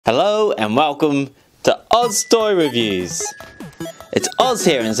and welcome to OzToyReviews. It's Oz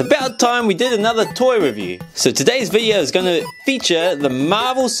here and it's about time we did another toy review. So today's video is going to feature the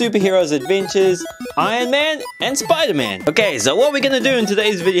Marvel Superheroes Adventures, Iron Man and Spider-Man. Okay, so what are we going to do in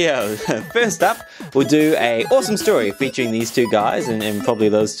today's video? First up, we'll do an awesome story featuring these two guys and probably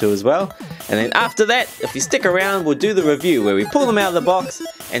those two as well. And then after that, if you stick around, we'll do the review where we pull them out of the box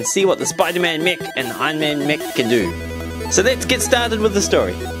and see what the Spider-Man mech and Iron Man mech can do. So let's get started with the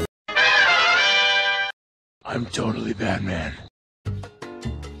story. I'm totally Batman.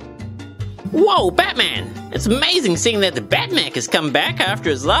 Whoa, Batman! It's amazing seeing that the Batmech has come back after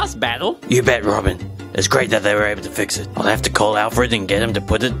his last battle. You bet, Robin. It's great that they were able to fix it. I'll have to call Alfred and get him to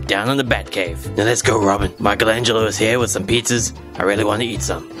put it down in the Batcave. Now let's go, Robin. Michelangelo is here with some pizzas. I really want to eat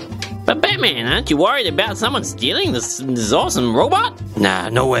some. But Batman, aren't you worried about someone stealing this awesome robot? Nah,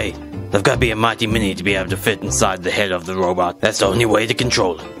 no way. They've got to be a mighty mini to be able to fit inside the head of the robot. That's the only way to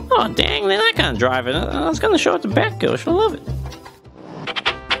control it. Oh dang, then I can't drive it. I was gonna show it to Batgirl, she'll love it.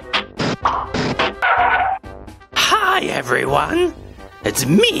 Hi everyone, it's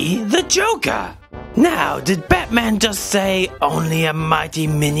me, the Joker. Now, did Batman just say only a mighty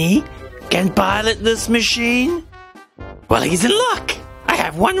mini can pilot this machine? Well, he's in luck. I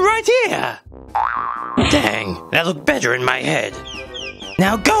have one right here. Dang, that looked better in my head.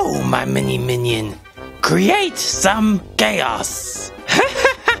 Now go, my mini minion. Create some chaos.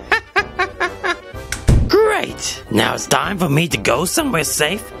 Great. Now it's time for me to go somewhere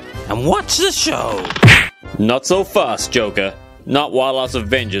safe and watch the show. Not so fast, Joker. Not while us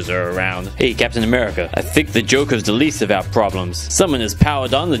Avengers are around. Hey, Captain America, I think the Joker's the least of our problems. Someone has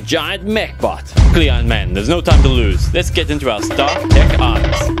powered on the giant mech bot. Quickly, Iron Man, there's no time to lose. Let's get into our Stark Tech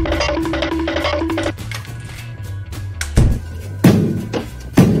arms.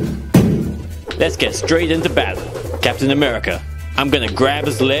 Let's get straight into battle. Captain America, I'm gonna grab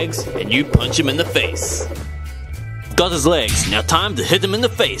his legs and you punch him in the face. Got his legs, now time to hit him in the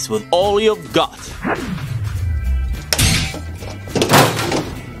face with all you've got.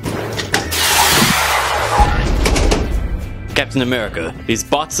 Captain America, these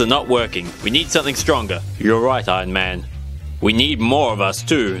bots are not working. We need something stronger. You're right, Iron Man. We need more of us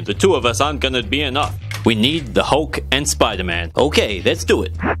too. The two of us aren't gonna be enough. We need the Hulk and Spider-Man. Okay, let's do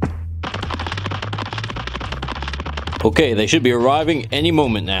it. Okay, they should be arriving any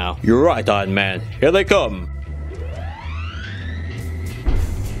moment now. You're right, Iron Man. Here they come.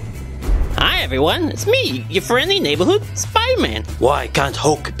 Hi everyone, it's me, your friendly neighborhood Spider-Man. Why can't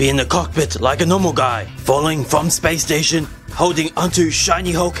Hulk be in the cockpit like a normal guy? Falling from space station, holding onto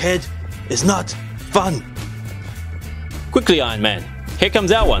shiny Hulk head is not fun. Quickly, Iron Man. Here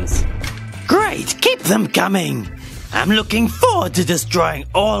comes our ones. Great, keep them coming. I'm looking forward to destroying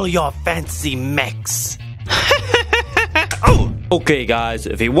all your fancy mechs. Oh! Okay, guys,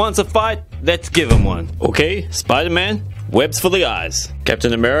 if he wants a fight, let's give him one. Okay, Spider-Man, webs for the eyes.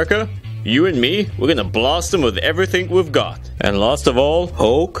 Captain America, you and me, we're gonna blast him with everything we've got. And last of all,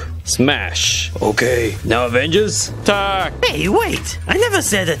 Hulk, smash. Okay, now Avengers, attack! Hey, wait! I never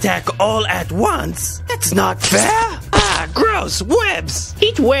said attack all at once. That's not fair. Ah, gross, webs!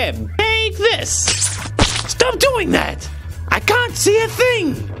 Eat web, take this. Stop doing that! I can't see a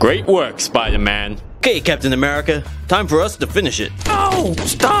thing! Great work, Spider-Man. Okay, Captain America, time for us to finish it. Oh,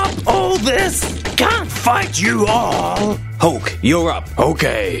 stop all this! Can't fight you all! Hulk, you're up.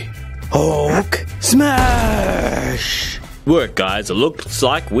 Okay. Hulk, smash! Work, guys. It looks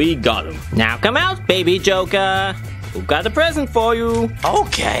like we got him. Now come out, baby Joker. We've got a present for you.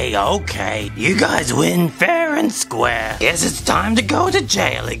 Okay. You guys win fair and square. Guess it's time to go to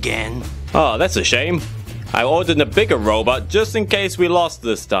jail again. Oh, that's a shame. I ordered a bigger robot just in case we lost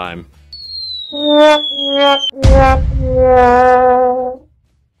this time. I'm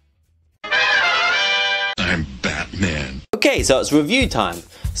Batman. Okay, so it's review time.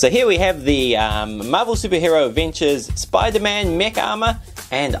 So here we have the Marvel Superhero Adventures Spider-Man mech armor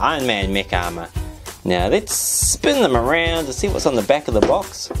and Iron Man mech armor. Now let's spin them around to see what's on the back of the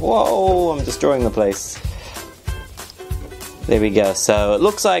box. Whoa, I'm destroying the place. There we go. So it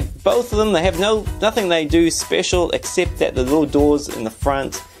looks like both of them, they have nothing they do special except that the little doors in the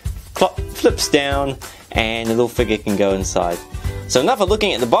front flips down and the little figure can go inside. So enough of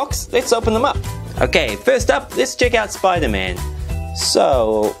looking at the box, let's open them up. Okay, first up, let's check out Spider-Man.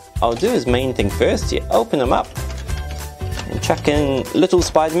 So I'll do his main thing first. Yeah, open him up and chuck in little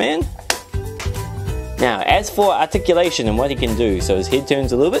Spider-Man. Now, as for articulation and what he can do, so his head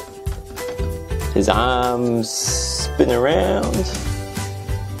turns a little bit, his arms spin around,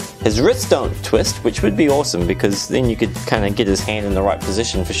 his wrists don't twist, which would be awesome because then you could kind of get his hand in the right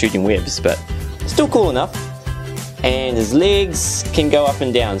position for shooting webs, but still cool enough. and his legs can go up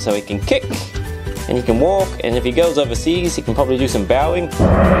and down, so he can kick and he can walk, and if he goes overseas he can probably do some bowing.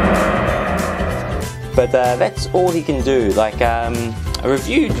 But that's all he can do. Like, I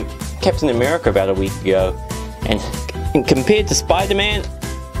reviewed Captain America about a week ago, and compared to Spider-Man,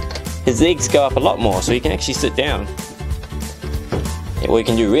 his legs go up a lot more, so he can actually sit down. Or he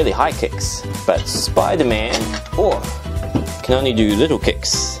can do really high kicks. But Spider-Man, can only do little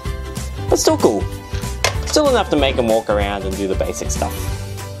kicks. But still cool. Still enough to make him walk around and do the basic stuff.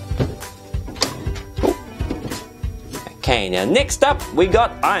 Ooh. Okay, now next up we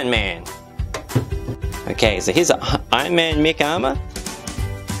got Iron Man. Okay, so here's an Iron Man mech armor.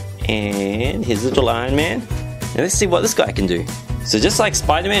 And his little Iron Man. Now let's see what this guy can do. So just like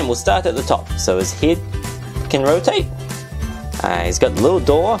Spider-Man, we'll start at the top. So his head can rotate. He's got the little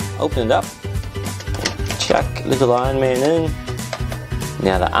door, open it up. Chuck little Iron Man in.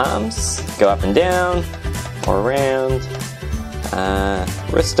 Now the arms go up and down, or around.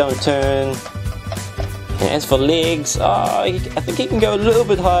 Wrists don't turn. And as for legs, I think he can go a little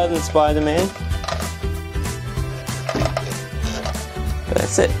bit higher than Spider-Man. But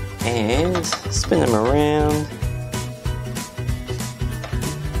that's it. And spin him around.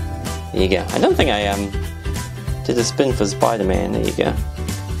 There you go. I don't think I did a spin for Spider-Man. There you go.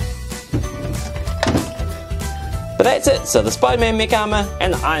 But that's it. So the Spider-Man mech armor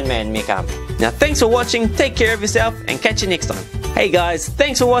and the Iron Man mech armor. Now thanks for watching. Take care of yourself and catch you next time. Hey guys,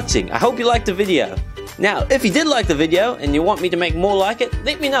 thanks for watching. I hope you liked the video. Now if you did like the video and you want me to make more like it,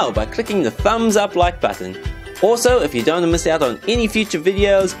 let me know by clicking the thumbs up like button. Also, if you don't want to miss out on any future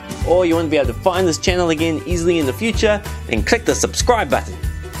videos, or you want to be able to find this channel again easily in the future, then click the subscribe button.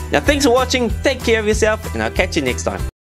 Now thanks for watching, take care of yourself, and I'll catch you next time.